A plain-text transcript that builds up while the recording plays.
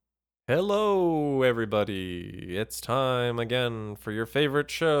Hello, everybody. It's time again for your favorite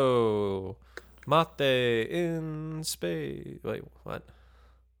show, Mate in Space. Wait, what?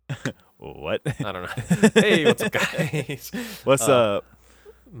 What? I don't know. Hey, what's up, guys? What's up?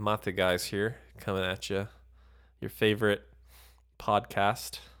 Mate guys here, coming at you. Your favorite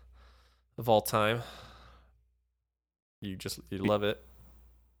podcast of all time. You love it.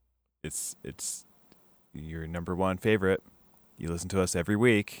 It's your number one favorite. You listen to us every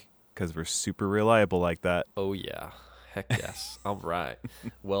week because we're super reliable like that. Oh yeah, heck yes. All right.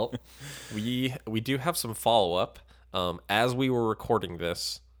 Well, we do have some follow up. As we were recording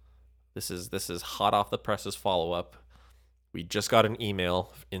this is hot off the presses follow up. We just got an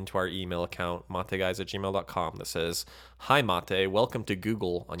email into our email account, mateguys@gmail.com, that says, "Hi Mate, welcome to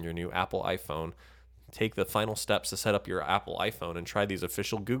Google on your new Apple iPhone. Take the final steps to set up your Apple iPhone and try these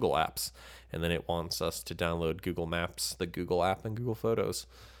official Google apps." And then it wants us to download Google Maps, the Google app, and Google Photos.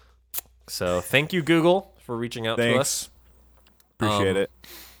 So thank you, Google, for reaching out to us. Appreciate it.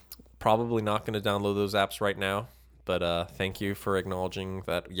 Probably not going to download those apps right now, but thank you for acknowledging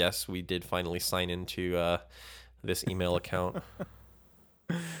that, yes, we did finally sign into this email account.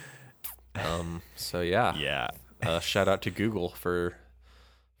 So yeah. Shout out to Google for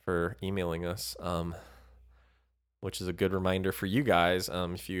emailing us, which is a good reminder for you guys.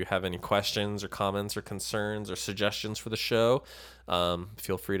 If you have any questions or comments or concerns or suggestions for the show,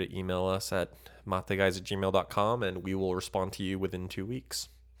 feel free to email us at mateguys@gmail.com, and we will respond to you within 2 weeks.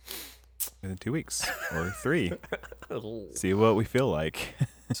 Within 2 weeks or 3. See what we feel like.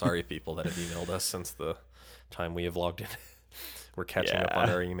 Sorry, people that have emailed us since the time we have logged in. We're catching up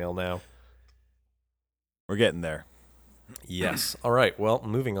on our email now. We're getting there. Yes. All right. Well,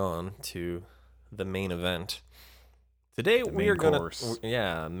 moving on to the main event. Today we are going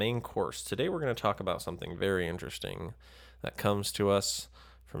to main course. Today we're going to talk about something very interesting that comes to us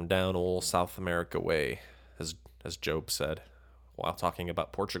from down old South America way, as Job said while talking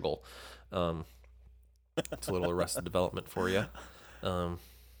about Portugal. It's a little Arrested Development for you.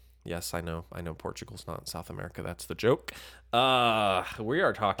 Yes, I know Portugal's not in South America. That's the joke. We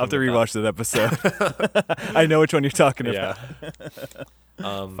are talking. I'll have to rewatch that episode. I know which one you're talking about.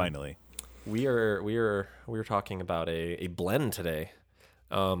 Finally. We are talking about a blend today.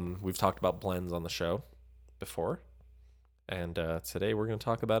 We've talked about blends on the show before, and today we're going to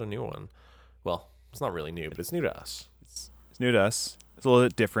talk about a new one. Well, it's not really new, but it's new to us. It's new to us. It's a little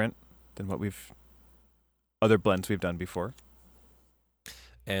bit different than what other blends we've done before,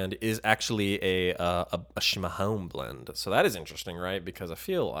 and is actually a chimarrão blend. So that is interesting, right? Because I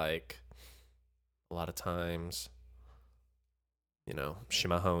feel like a lot of times,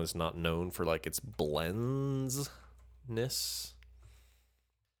 chimarrão is not known for like its blendsness.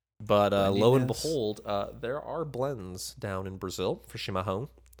 But lo and behold, there are blends down in Brazil for chimarrão.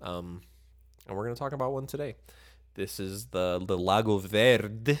 And we're going to talk about one today. This is the Lago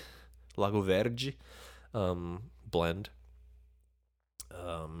Verde blend.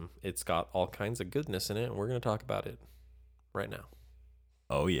 It's got all kinds of goodness in it, and we're going to talk about it right now.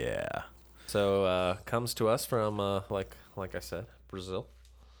 Oh yeah. So comes to us from like I said, Brazil,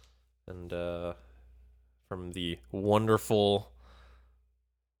 and from the wonderful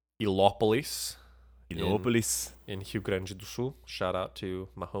Ilópolis in Rio Grande do Sul. Shout out to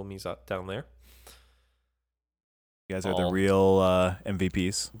my homies out down there. You guys are the real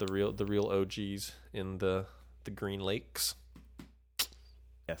MVPs. The real OGs in the Green Lakes.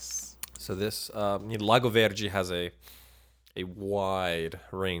 Yes. So this Lago Verde has a wide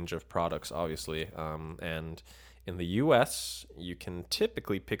range of products, obviously, and in the U.S., you can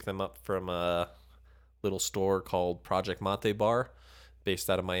typically pick them up from a little store called Project Mate Bar, based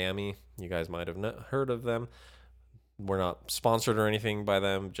out of Miami. You guys might have heard of them. We're not sponsored or anything by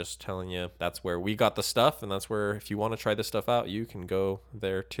them, just telling you that's where we got the stuff, and that's where, if you want to try this stuff out, you can go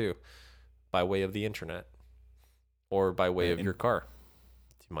there too, by way of the internet or by way of your car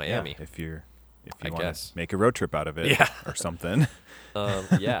to Miami. Yeah, if you want to make a road trip out of it or something.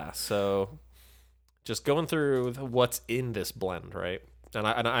 So just going through what's in this blend, right? And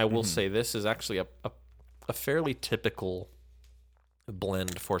I will say this is actually a fairly typical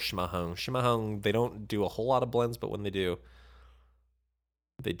blend for chimarrão. Chimarrão, they don't do a whole lot of blends, but when they do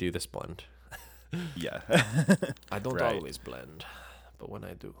this blend. Yeah. I don't always blend, but when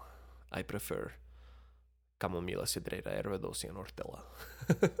I do, I prefer camomila, cidreira, erva doce, and hortela.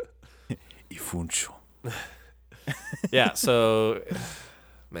 E funcho. Yeah, so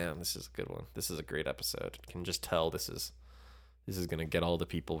man, this is a good one. This is a great episode. You can just tell this is going to get all the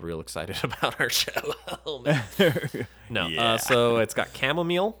people real excited about our show. Oh, man. No. Yeah. So it's got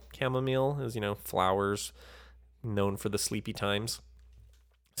chamomile. Chamomile is, flowers known for the sleepy times.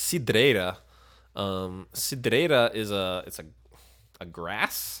 cidreira. Cidreira is a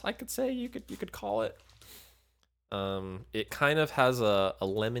grass, I could say you could call it. It kind of has a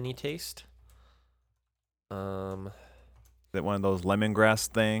lemony taste. Is it one of those lemongrass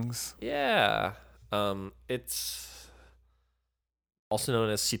things? Yeah. It's also known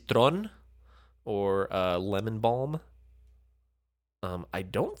as citron or lemon balm. I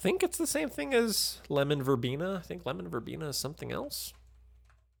don't think it's the same thing as lemon verbena. I think lemon verbena is something else.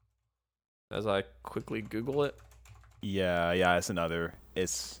 As I quickly Google it. Yeah, it's another.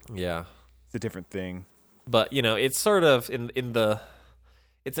 It's a different thing. But it's sort of in the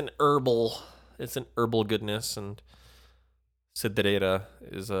it's an herbal goodness, and cidreira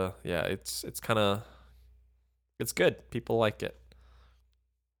is it's kind of it's good. People like it.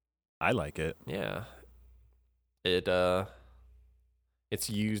 I like it. Yeah. It it's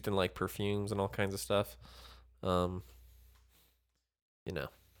used in like perfumes and all kinds of stuff.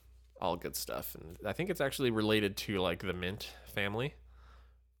 All good stuff. And I think it's actually related to like the mint family.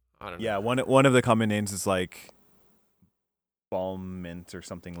 I don't know. Yeah, one of the common names is like balm mint or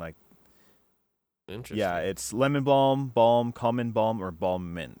something like. Interesting. Yeah, it's lemon balm, common balm, or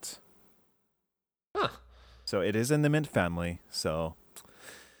balm mint. Huh. So it is in the mint family. So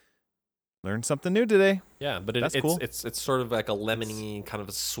learned something new today. Yeah, but That's it's cool. it's sort of like a lemony, kind of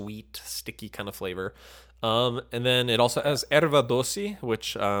a sweet, sticky kind of flavor. And then it also has erva doce,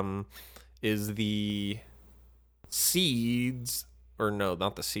 which is the seeds, or no,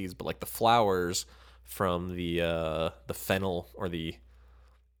 not the seeds, but like the flowers from the fennel or the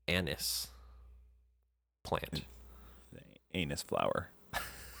anise plant. The anus flower.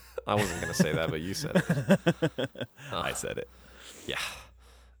 I wasn't gonna say that, but you said it. I said it. Yeah.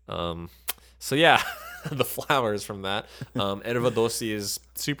 So yeah, the flowers from that. Erva doce is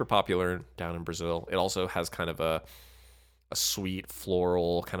super popular down in Brazil. It also has kind of a sweet,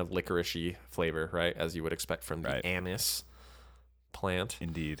 floral, kind of licoricey flavor, right? As you would expect from the anise plant.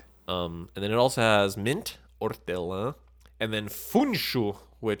 Indeed. And then it also has mint, hortelã, and then funcho,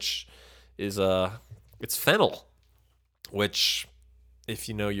 which is it's fennel, which, if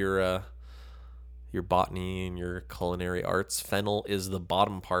you know your botany and your culinary arts, fennel is the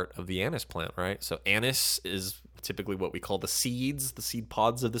bottom part of the anise plant, right? So anise is typically what we call the seed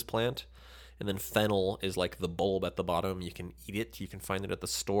pods of this plant. And then fennel is like the bulb at the bottom. You can eat it. You can find it at the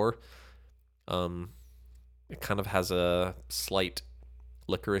store. It kind of has a slight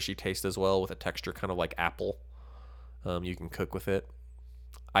licoricey taste as well, with a texture kind of like apple. You can cook with it.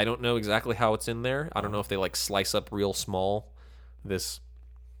 I don't know exactly how it's in there. I don't know if they like slice up real small this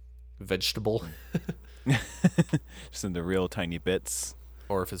vegetable. Just in the real tiny bits.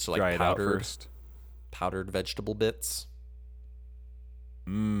 Or if it's like Dry it out first. Powdered vegetable bits.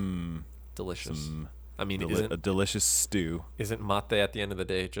 Delicious. I mean, a delicious stew. Isn't mate at the end of the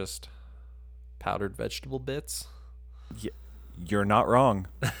day just powdered vegetable bits? Yeah, you're not wrong.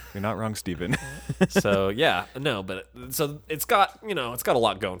 You're not wrong, Stephen. So yeah, no, but so it's got a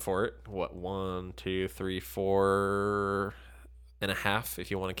lot going for it. What, 1, 2, 3, 4 and a half if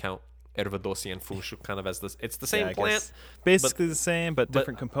you want to count erva doce and funcho kind of as this. It's the same plant, basically the same, but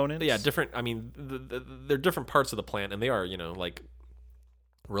different components. Yeah, different. I mean, they're different parts of the plant, and they are like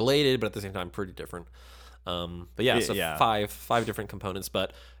related, but at the same time pretty different. But yeah, so five different components.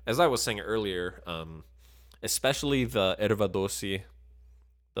 But as I was saying earlier, especially the erva doce,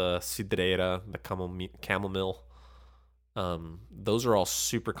 the cidreira, the chamomile, those are all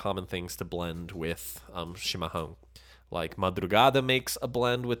super common things to blend with chimarrão. Like Madrugada makes a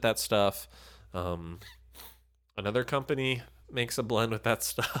blend with that stuff. Another company makes a blend with that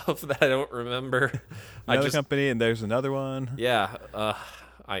stuff that I don't remember. Another company, and there's another one. Yeah,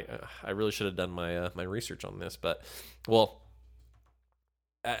 I really should have done my research on this, but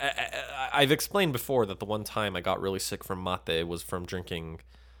I've explained before that the one time I got really sick from mate was from drinking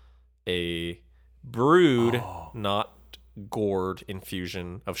a brewed, not gourd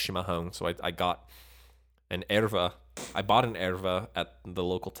infusion of chimarrão. So I got an erva. I bought an erva at the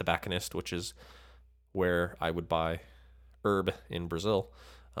local tobacconist, which is where I would buy herb in Brazil.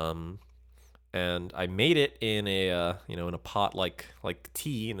 And I made it in a in a pot like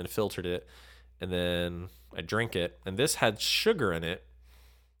tea, and then filtered it, and then I drank it. And this had sugar in it,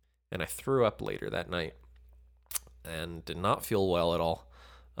 and I threw up later that night, and did not feel well at all.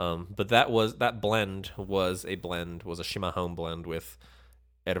 But that blend was a chimarrão blend with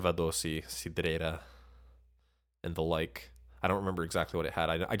erva doce, cidreira, and the like. I don't remember exactly what it had.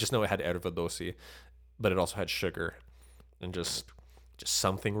 I just know it had erva doce, but it also had sugar, and just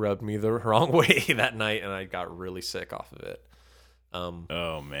something rubbed me the wrong way that night, and I got really sick off of it.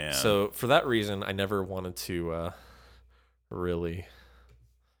 Oh man! So for that reason, I never wanted to really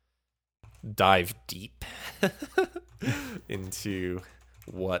dive deep into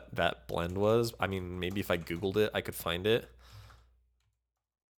what that blend was. I mean, maybe if I Googled it, I could find it.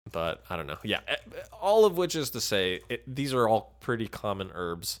 But I don't know. Yeah, all of which is to say, these are all pretty common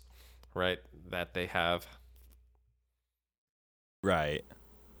herbs, right? That they have. Right.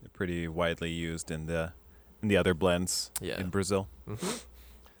 They're pretty widely used in the other blends in Brazil. Mm-hmm.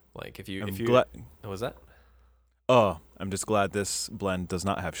 Like if you Glad. What was that? Oh, I'm just glad this blend does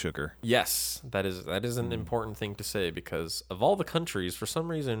not have sugar. Yes, that is an important thing to say, because of all the countries, for some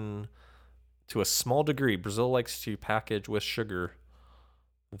reason, to a small degree, Brazil likes to package with sugar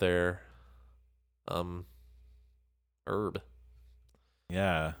their herb.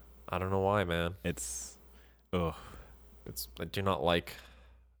 Yeah. I don't know why, man. I do not like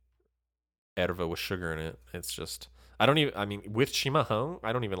erva with sugar in it. It's just I mean with chimarrão,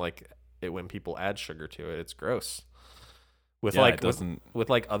 I don't even like it when people add sugar to it. It's gross. With it doesn't with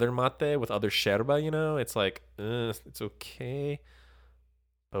like other mate, with other yerba, it's like it's okay.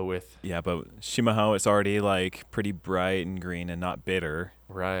 But but chimarrão, it's already like pretty bright and green and not bitter.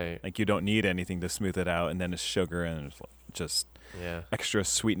 Right. Like you don't need anything to smooth it out, and then it's sugar and it's just extra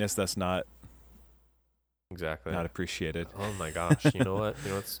sweetness that's not exactly not appreciated. Oh my gosh! You know what?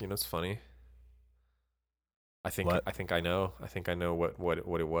 What's funny? I think I know what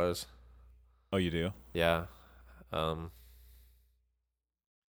it was. Oh, you do? Yeah. I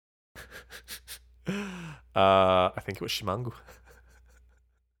think it was Shimangu.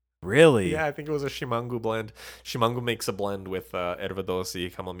 Really? Yeah, I think it was a Shimangu blend. Shimangu makes a blend with erva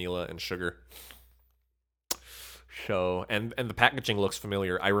doce, chamomila, and sugar. So, and the packaging looks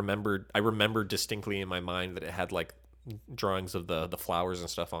familiar. I remember distinctly in my mind that it had like drawings of the flowers and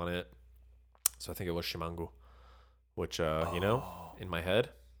stuff on it. So I think it was Shimangu, which in my head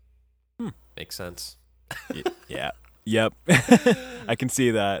makes sense. Yeah. Yep. I can see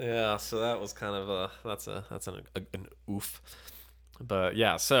that. Yeah, so that was kind of that's an oof. But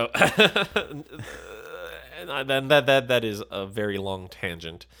yeah, so and then that is a very long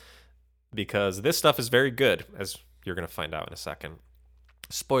tangent, because this stuff is very good, as you're going to find out in a second.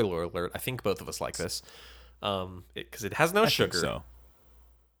 Spoiler alert, I think both of us like this. Because it has no sugar. So.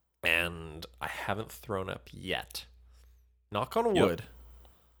 And I haven't thrown up yet. Knock on wood.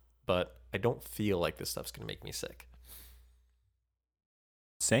 But I don't feel like this stuff's going to make me sick.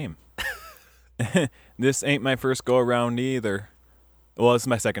 Same. This ain't my first go around either. Well, it's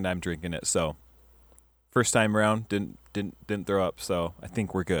my second time drinking it, so first time around didn't throw up, so I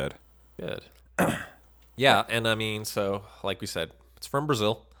think we're good. Good. Yeah, and I mean, so like we said, it's from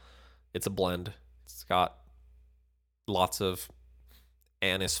Brazil. It's a blend. It's got lots of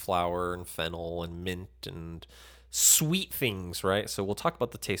anise flower and fennel and mint and sweet things, right? So we'll talk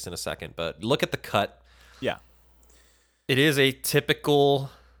about the taste in a second, but look at the cut. Yeah. It is a typical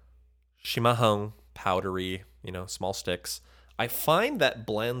chimarrão, powdery, small sticks. I find that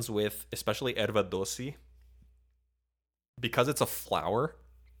blends with, especially erva doce, because it's a flower,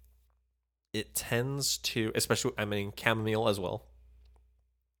 it tends to, especially, chamomile as well.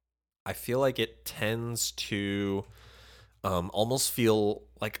 I feel like it tends to almost feel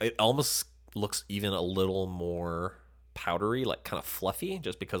like it almost looks even a little more powdery, like kind of fluffy,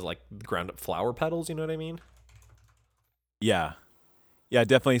 just because like ground up flower petals, you know what I mean? Yeah. Yeah, it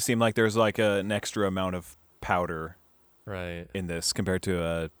definitely seemed like there's like an extra amount of powder in this compared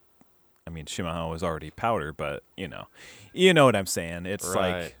to chimarrão was already powder, but you know what I'm saying. It's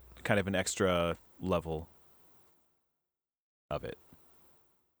like kind of an extra level of it.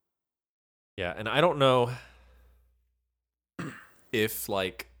 Yeah, and I don't know if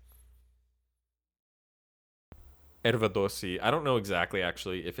like erva doce, I don't know exactly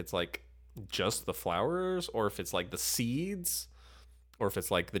actually if it's like just the flowers or if it's like the seeds or if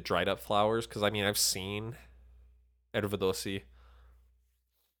it's like the dried up flowers, because I've seen erva doce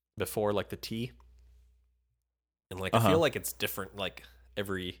before, like the tea, and like I feel like it's different, like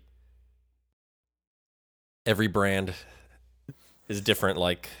every brand is different,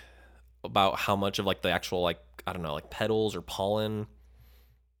 like about how much of like the actual, like, I don't know, like petals or pollen,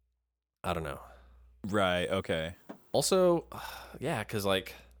 I don't know. Right. Okay. Also, yeah, because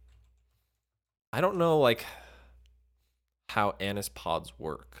like I don't know like how anise pods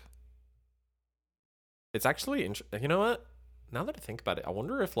work. It's actually you know what? Now that I think about it, I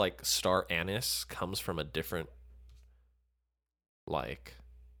wonder if like star anise comes from a different like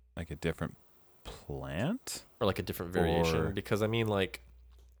a different plant or like a different variation, because like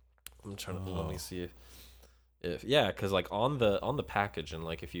I'm trying to let me see if because like on the package, and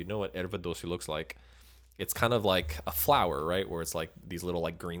like if you know what erva doce looks like, it's kind of like a flower, right? Where it's like these little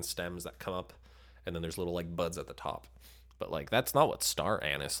like green stems that come up, and then there's little like buds at the top. But like that's not what star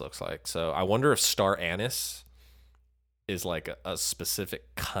anise looks like. So I wonder if star anise is like a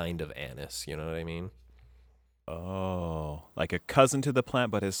specific kind of anise. You know what I mean? Oh, like a cousin to the plant,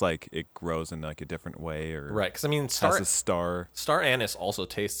 but it's like it grows in like a different way, or right? Because I mean, has a star anise also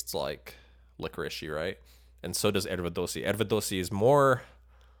tastes like licoricey, right? And so does erva doce. Erva doce is more,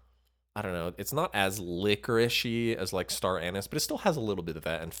 I don't know, it's not as licoricey as like star anise, but it still has a little bit of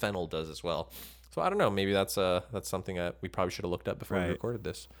that, and fennel does as well. So I don't know, maybe that's something that we probably should have looked up before we recorded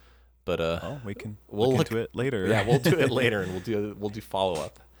this. But we can look into it later. Yeah, we'll do it later, and we'll do follow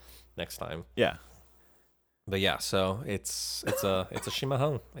up next time. Yeah. But yeah, so it's a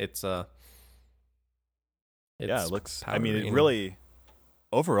shimahong. Yeah, it looks. I mean, it really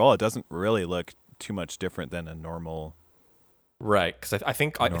overall it doesn't really look too much different than a normal. Right, because I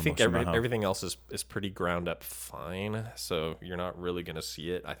think everything else is pretty ground up fine. So you're not really gonna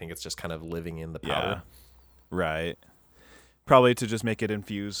see it. I think it's just kind of living in the powder. Yeah. Right. Probably to just make it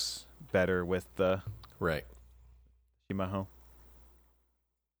infuse better with the shimahong.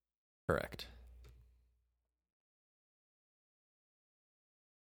 Correct.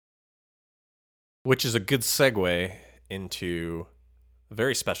 Which is a good segue into a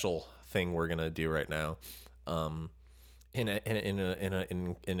very special thing we're gonna do right now, in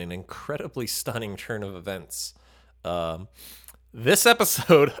an incredibly stunning turn of events. This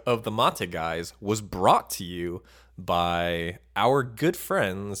episode of the Mate Guys was brought to you by our good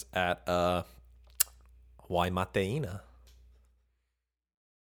friends at Why Mateina.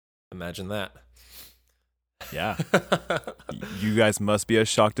 Imagine that. Yeah. You guys must be as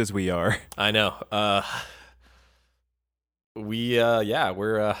shocked as we are. I know. We've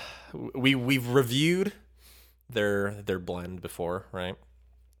reviewed their blend before, right?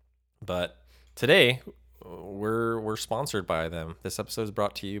 But today we're sponsored by them. This episode is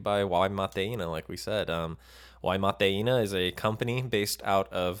brought to you by Why Mateina, like we said. Why Mateina is a company based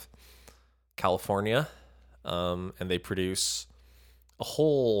out of California, and they produce a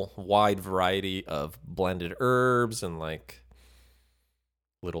whole wide variety of blended herbs and like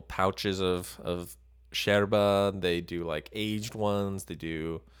little pouches of yerba. They do like aged ones. They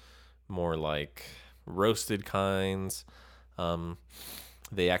do more like roasted kinds.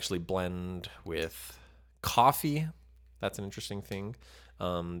 They actually blend with coffee. That's an interesting thing.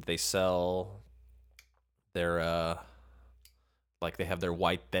 They sell their like they have their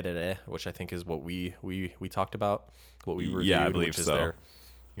white tereré, which I think is what we talked about, what we reviewed, I believe which is so. their,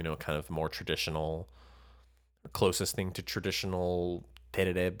 kind of more traditional, closest thing to traditional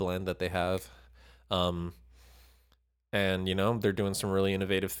tereré blend that they have. And they're doing some really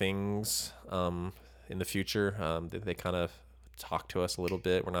innovative things in the future. They kind of talk to us a little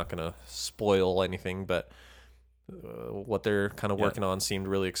bit. We're not going to spoil anything, but what they're kind of working on seemed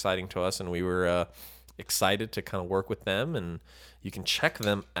really exciting to us, and we were excited to kind of work with them. And you can check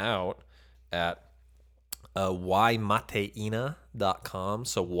them out at ymateina.com.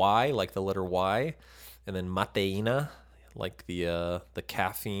 So Y like the letter Y, and then mateina like the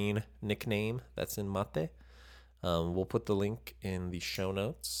caffeine nickname that's in mate. We'll put the link in the show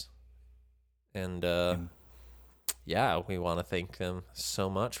notes. And we want to thank them so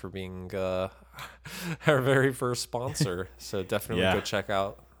much for being our very first sponsor. So definitely go check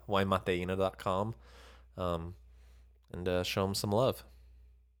out ymateina.com and show them some love.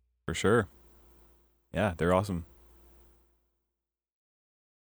 For sure. Yeah, they're awesome.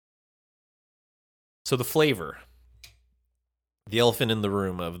 So the flavor. The elephant in the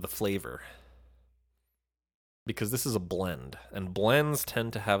room of the flavor. Because this is a blend, and blends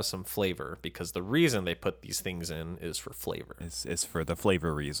tend to have some flavor because the reason they put these things in is for flavor. It's for the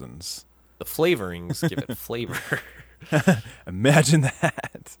flavor reasons. The flavorings give it flavor. Imagine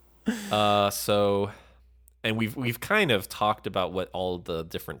that. And we've kind of talked about what all the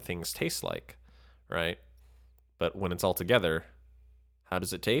different things taste like, right? But when it's all together, how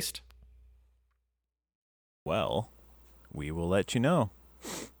does it taste? Well, we will let you know.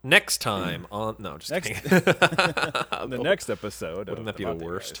 Next time on... No, just kidding. The next episode. Wouldn't that be the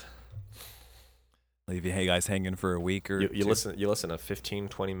worst? Leave you guys hanging for a week or you listen to 15,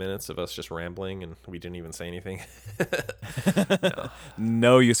 20 minutes of us just rambling and we didn't even say anything.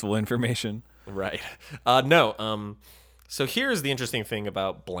 No useful information. Right. No. So here's the interesting thing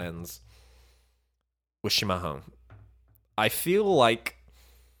about blends with shimahong. I feel like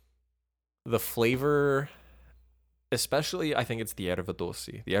the flavor... Especially, I think it's the erva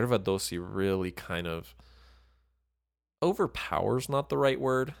doce. The erva doce really kind of overpowers, not the right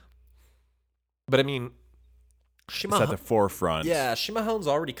word. But I mean, shimahong, it's at the forefront. Yeah, shimahong's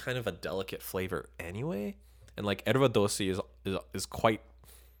already kind of a delicate flavor anyway. And like erva doce is quite,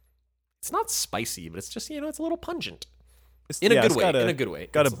 it's not spicy, but it's just, it's a little pungent. In a good way. In a good way.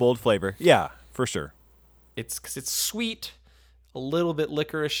 Got a bold flavor. Yeah, for sure. It's because it's sweet, a little bit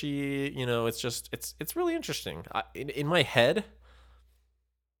licoricey. It's really interesting. In my head,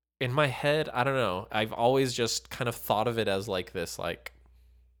 I don't know. I've always just kind of thought of it as like this, like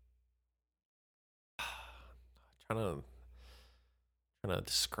trying to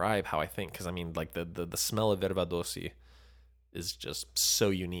describe how I think, because I mean, like the smell of erva doce is just so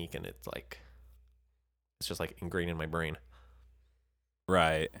unique, and it's just like ingrained in my brain.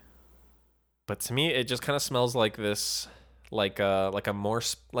 Right. But to me, it just kind of smells like this, like a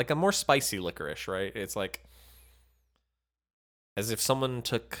more spicy licorice, right? It's like as if someone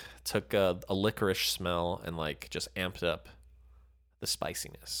took a licorice smell and like just amped up the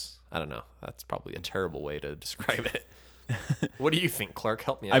spiciness. I don't know. That's probably a terrible way to describe it. What do you think, Clark?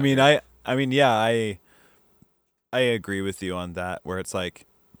 Help me out. I agree with you on that, where it's like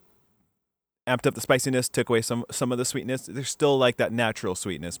amped up the spiciness, took away some of the sweetness. There's still like that natural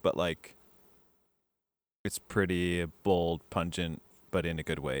sweetness, but like it's pretty bold, pungent, but in a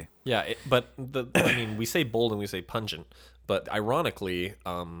good way. Yeah, we say bold and we say pungent, but ironically,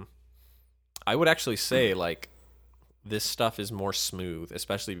 I would actually say like this stuff is more smooth,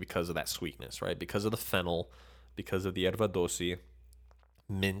 especially because of that sweetness, right? Because of the fennel, because of the erva doce,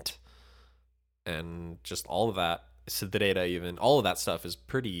 mint, and just all of that, cedrera even, all of that stuff is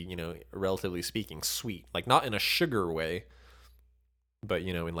pretty, relatively speaking, sweet. Like not in a sugar way, but,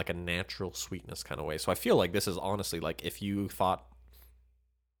 in like a natural sweetness kind of way. So I feel like this is honestly like if you thought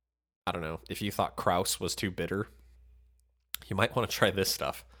Kraus was too bitter, you might want to try this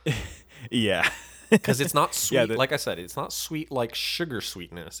stuff. Yeah. Because it's not sweet. Yeah, like I said, it's not sweet like sugar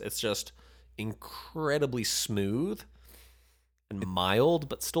sweetness. It's just incredibly smooth and mild,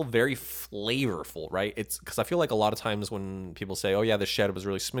 but still very flavorful, right? It's because I feel like a lot of times when people say, oh yeah, the shed was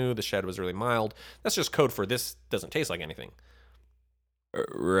really smooth, the shed was really mild, that's just code for this doesn't taste like anything.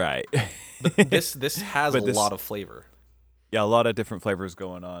 Right. But this has a lot of flavor. Yeah, a lot of different flavors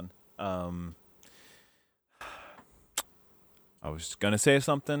going on. I was going to say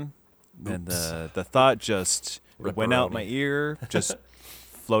something, and the thought just went out my ear, just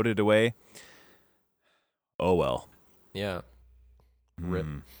floated away. Oh, well. Yeah. Rip.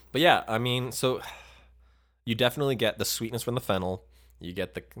 But yeah, I mean, so you definitely get the sweetness from the fennel. You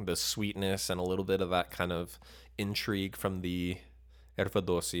get the sweetness and a little bit of that kind of intrigue from the erva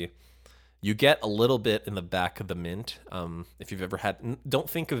doce. You get a little bit in the back of the mint. If you've ever had, don't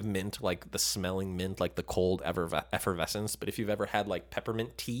think of mint like the smelling mint, like the cold effervescence, but if you've ever had like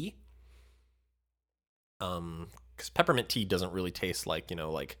peppermint tea, because peppermint tea doesn't really taste like,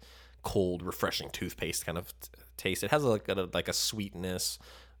 like cold, refreshing toothpaste kind of taste. It has like a sweetness.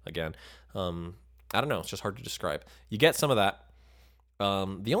 Again, I don't know. It's just hard to describe. You get some of that.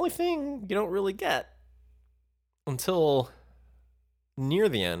 The only thing you don't really get until near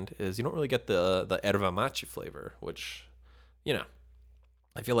the end is you don't really get the erva mate flavor, which,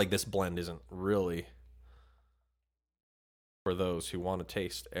 I feel like this blend isn't really for those who want to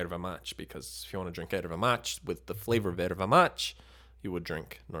taste erva mate, because if you want to drink erva mate with the flavor of erva mate, you would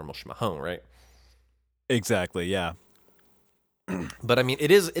drink normal chimarrão, right? Exactly, yeah. But I mean,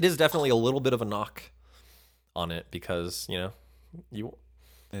 it is definitely a little bit of a knock on it because, I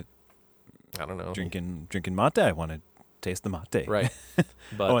don't know. Drinking mate, I want to taste the mate. Right.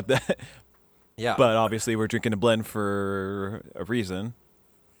 But I want that. Yeah. But obviously we're drinking a blend for a reason.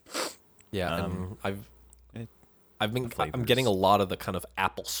 Yeah, and I'm getting a lot of the kind of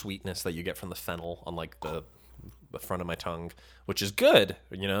apple sweetness that you get from the fennel on like the front of my tongue, which is good,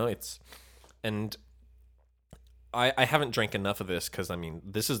 and I haven't drank enough of this because, I mean,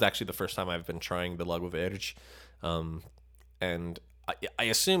 this is actually the first time I've been trying the Lago Verde, and I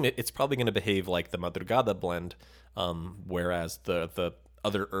assume it's probably going to behave like the Madrugada blend, whereas the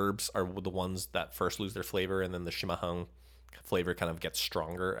other herbs are the ones that first lose their flavor, and then the chimarrão flavor kind of gets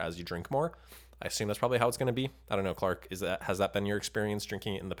stronger as you drink more. I assume that's probably how it's going to be. I don't know, Clark. Has that been your experience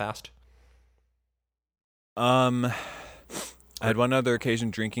drinking it in the past? I had one other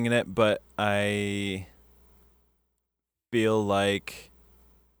occasion drinking in it, but I feel like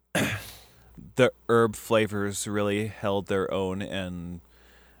the herb flavors really held their own, and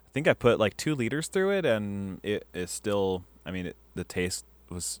I think I put like 2 liters through it, and it is still, I mean, the taste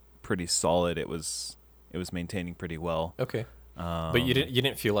was pretty solid. It was maintaining pretty well. Okay. But you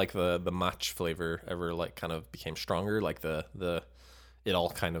didn't feel like the match flavor ever like kind of became stronger, like the it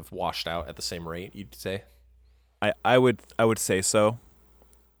all kind of washed out at the same rate, you'd say? I would say so.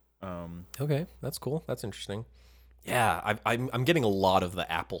 Okay, that's cool. That's interesting. Yeah, I'm getting a lot of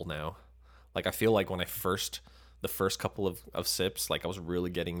the apple now. Like I feel like when I first the first couple of sips, like I was really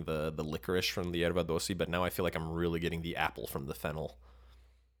getting the licorice from the erva doce, but now I feel like I'm really getting the apple from the fennel.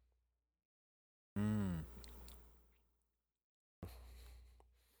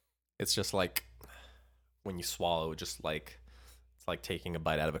 It's just like when you swallow, just like it's like taking a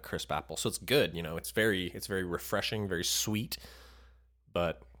bite out of a crisp apple. So it's good, you know. It's very refreshing, very sweet.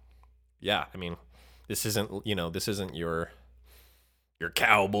 But yeah, I mean, this isn't your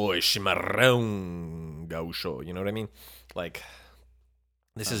cowboy chimarrón gaucho. You know what I mean? Like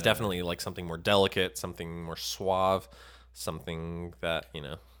this is definitely like something more delicate, something more suave, something that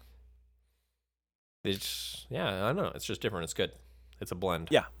it's I don't know. It's just different. It's good. It's a blend.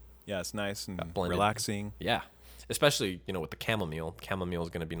 Yeah, it's nice and relaxing. Yeah, especially with the chamomile. Chamomile is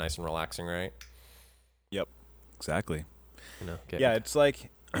going to be nice and relaxing, right? Yep, exactly. Yeah, it's like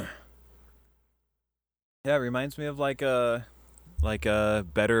it reminds me of like a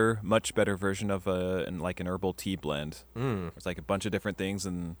much better version of an herbal tea blend. It's like a bunch of different things,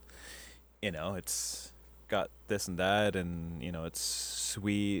 and it's got this and that, and it's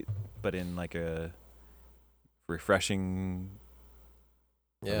sweet, but in like a refreshing,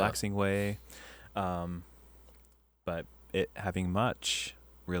 relaxing way. But it having much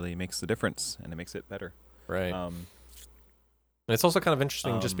really makes the difference, and it makes it better. Right. And it's also kind of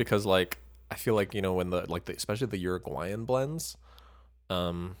interesting just because like I feel like when especially the Uruguayan blends,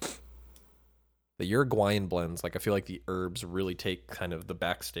 like I feel like the herbs really take kind of the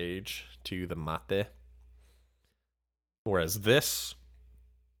backstage to the mate, whereas this,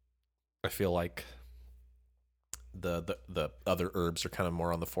 I feel like the other herbs are kind of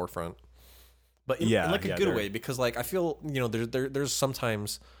more on the forefront, but in like a good way, because like I feel there's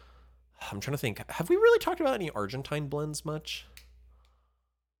sometimes I'm trying to think, have we really talked about any Argentine blends much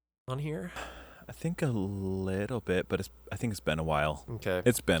on here? I think a little bit, but I think it's been a while. Okay,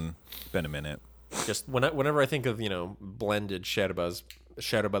 it's been a minute. Just whenever I think of blended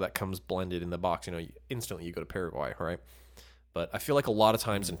yerba that comes blended in the box, instantly you go to Paraguay, right? But I feel like a lot of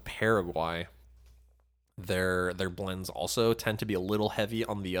times in Paraguay, their blends also tend to be a little heavy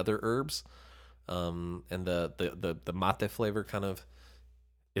on the other herbs, and the mate flavor kind of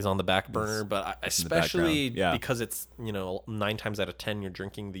is on the back burner. But especially because it's 9 times out of 10 you're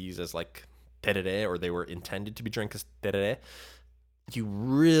drinking these as like tereré, or they were intended to be drank as tereré, you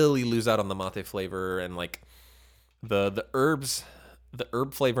really lose out on the mate flavor, and like the herb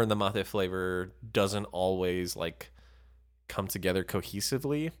flavor and the mate flavor doesn't always like come together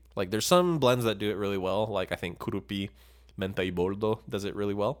cohesively. Like there's some blends that do it really well, like I think Curupi Menta y Boldo does it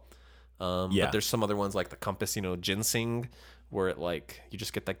really well, but there's some other ones like the Campesino Ginseng, where it like you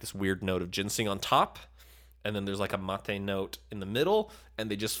just get like this weird note of ginseng on top, and then there's like a mate note in the middle, and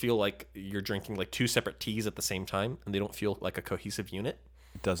they just feel like you're drinking like 2 separate teas at the same time, and they don't feel like a cohesive unit.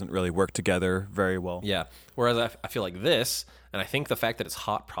 It doesn't really work together very well. Yeah. Whereas I feel like this, and I think the fact that it's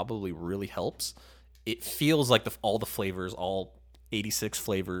hot probably really helps. It feels like all the flavors, all 86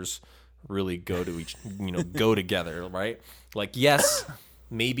 flavors, really go to go together, right? Like, yes,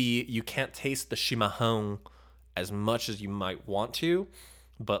 maybe you can't taste the chimarrón as much as you might want to,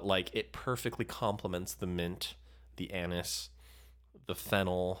 but like it perfectly complements the mint, the anise, the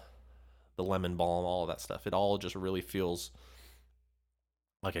fennel, the lemon balm, all of that stuff. It all just really feels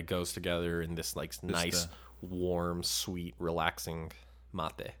like it goes together in this like nice, warm, sweet, relaxing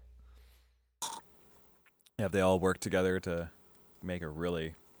mate. Yeah, they all work together to make a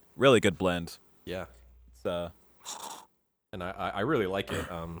really, really good blend. Yeah, it's and I really like it.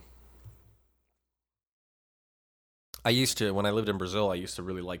 I used to, when I lived in Brazil, I used to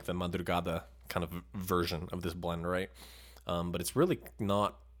really like the madrugada kind of version of this blend, right? But it's really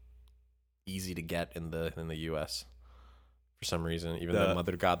not easy to get in the US for some reason. Even though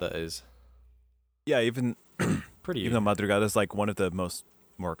madrugada is, even pretty. Even though madrugada is like one of the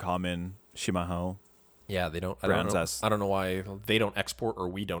more common chimarrão. Yeah, they don't. I don't know why they don't export or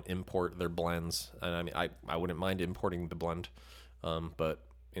we don't import their blends. And I mean, I wouldn't mind importing the blend, but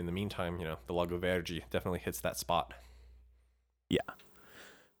in the meantime, the Lago Verde definitely hits that spot. Yeah,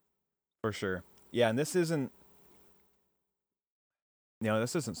 for sure. Yeah, and this isn't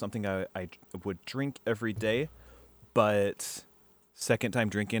something I would drink every day, but second time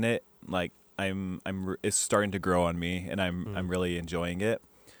drinking it, like it's starting to grow on me, and I'm really enjoying it.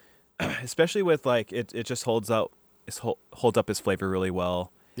 Especially with like it just holds up its flavor really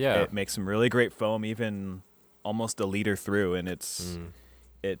well. Yeah, it makes some really great foam, even almost a liter through, and it's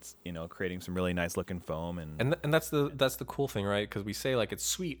creating some really nice looking foam, and that's the cool thing, right? Because we say like it's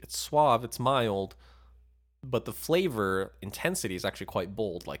sweet, it's suave, it's mild, but the flavor intensity is actually quite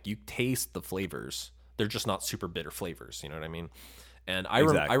bold. Like you taste the flavors, they're just not super bitter flavors. You know what I mean? And I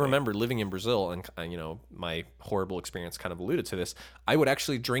remember living in Brazil, and my horrible experience kind of alluded to this. I would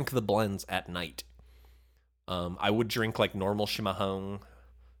actually drink the blends at night. I would drink like normal chimarrão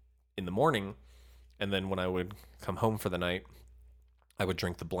in the morning, and then when I would come home for the night, I would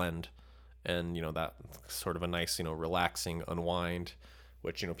drink the blend, and that sort of a nice relaxing unwind.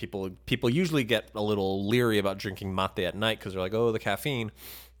 Which people usually get a little leery about drinking mate at night because they're like, oh, the caffeine.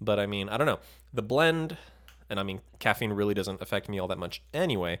 But I mean, I don't know, the blend. And I mean, caffeine really doesn't affect me all that much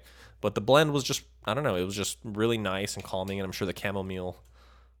anyway. But the blend was just, I don't know, it was just really nice and calming. And I'm sure the chamomile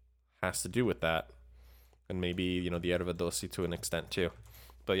has to do with that. And maybe, the erva doce to an extent too.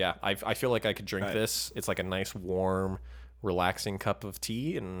 But yeah, I feel like I could drink this. It's like a nice, warm, relaxing cup of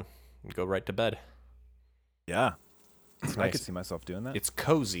tea and go right to bed. Yeah. It's I nice. could see myself doing that. It's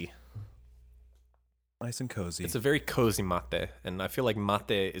cozy. Nice and cozy. It's a very cozy mate. And I feel like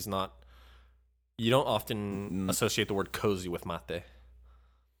mate is not... You don't often associate the word cozy with mate.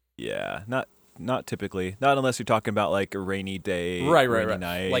 Yeah, not typically. Not unless you're talking about like a rainy day, rainy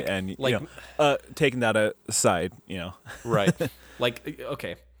night, like, and like, taking that aside, Right. Like,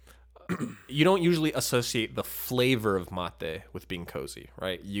 okay, you don't usually associate the flavor of mate with being cozy,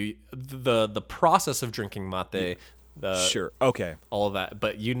 right? The process of drinking mate. Sure. Okay. All of that,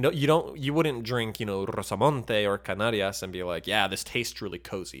 but you wouldn't drink Rosamonte or Canarias and be like, yeah, this tastes really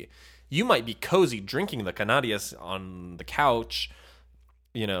cozy. You might be cozy drinking the Canarias on the couch,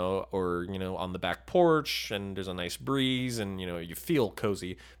 or on the back porch, and there's a nice breeze, and you feel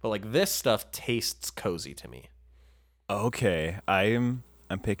cozy. But like this stuff tastes cozy to me. Okay, I'm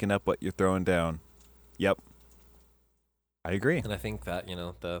picking up what you're throwing down. Yep, I agree. And I think that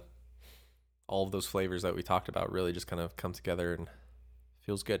all of those flavors that we talked about really just kind of come together and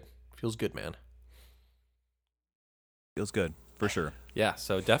feels good. Feels good, man. Feels good, for sure. Yeah,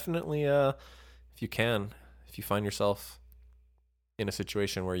 so definitely, if you find yourself in a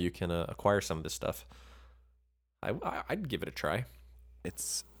situation where you can acquire some of this stuff, I'd give it a try.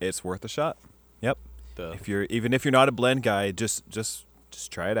 It's worth a shot. Yep. If you're not a blend guy, just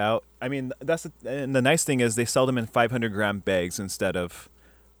try it out. I mean, and the nice thing is they sell them in 500-gram bags instead of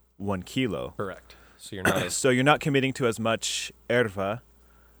 1 kilo. Correct. So you're not so you're not committing to as much erva,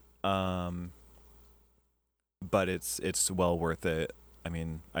 but it's well worth it. I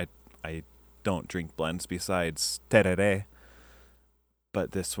mean, I don't drink blends besides tereré,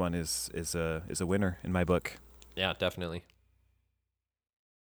 but this one is a winner in my book. Yeah, definitely.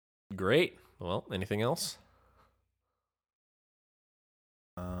 Great. Well, anything else?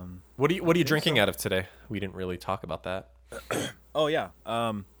 What are you drinking out of today? We didn't really talk about that. Oh yeah.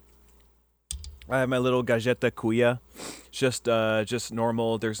 I have my little galleta cuya, just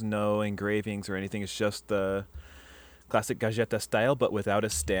normal. There's no engravings or anything. It's just the classic galleta style, but without a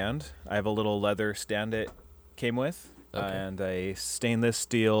stand. I have a little leather stand it came with, and a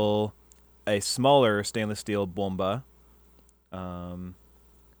smaller stainless steel bomba.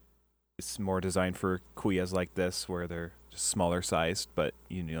 It's more designed for cuyas like this, where they're just smaller sized, but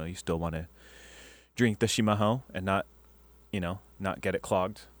you still want to drink the chimarrão and not get it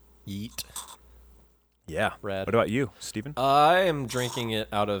clogged. Yeet. Yeah. Rad. What about you, Steven? I am drinking it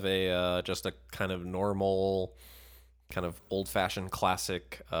out of just a kind of normal, kind of old-fashioned,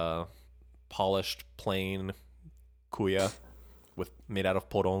 classic, polished, plain cuya made out of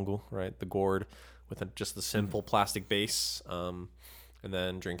porongo, right? The gourd with just the simple plastic base, and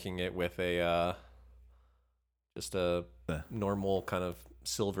then drinking it with just a normal kind of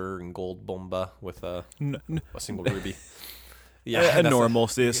silver and gold bomba with a single ruby. Yeah, a normal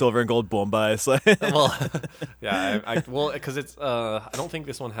silver and gold bomba. It's like well, yeah, because it's I don't think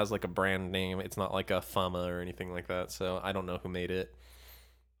this one has like a brand name. It's not like a Fama or anything like that. So I don't know who made it.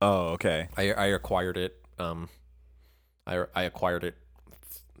 Oh, okay. I acquired it. I acquired it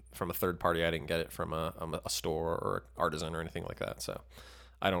from a third party. I didn't get it from a store or artisan or anything like that. So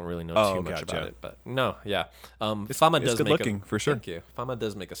I don't really know too much about it. But no, yeah. Fama does good make looking for sure. Thank you. Fama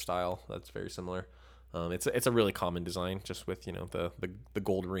does make a style that's very similar. It's a really common design, just with the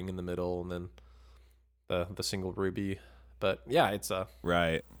gold ring in the middle and then the single ruby. But yeah, it's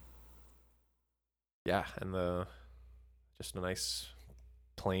right. Yeah, and just a nice,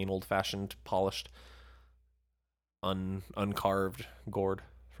 plain, old-fashioned, polished, uncarved gourd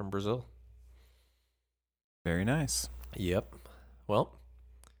from Brazil. Very nice. Yep. Well,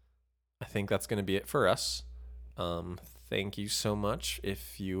 I think that's going to be it for us. Thank you so much.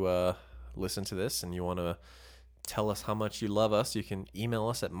 If you listen to this and you want to tell us how much you love us, you can email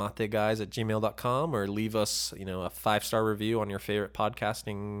us at mateguys@gmail.com or leave us, a 5-star review on your favorite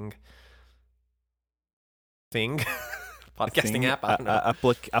podcasting thing. Podcasting app, I don't know.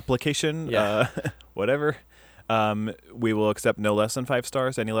 Application, yeah. Whatever. We will accept no less than 5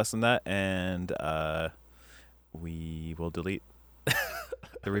 stars, any less than that, and we will delete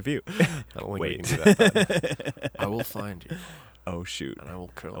the review. I don't think we can do that. Bad. I will find you. Oh shoot! And I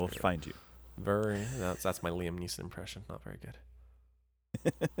will kill you. I will find you. That's my Liam Neeson impression. Not very good.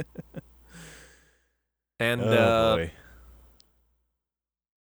 And boy.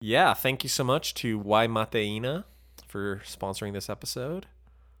 Yeah, thank you so much to Y Mateina for sponsoring this episode.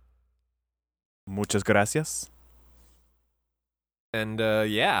 Muchas gracias. And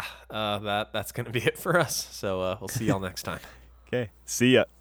that's going to be it for us. So we'll see y'all next time. Okay. See ya.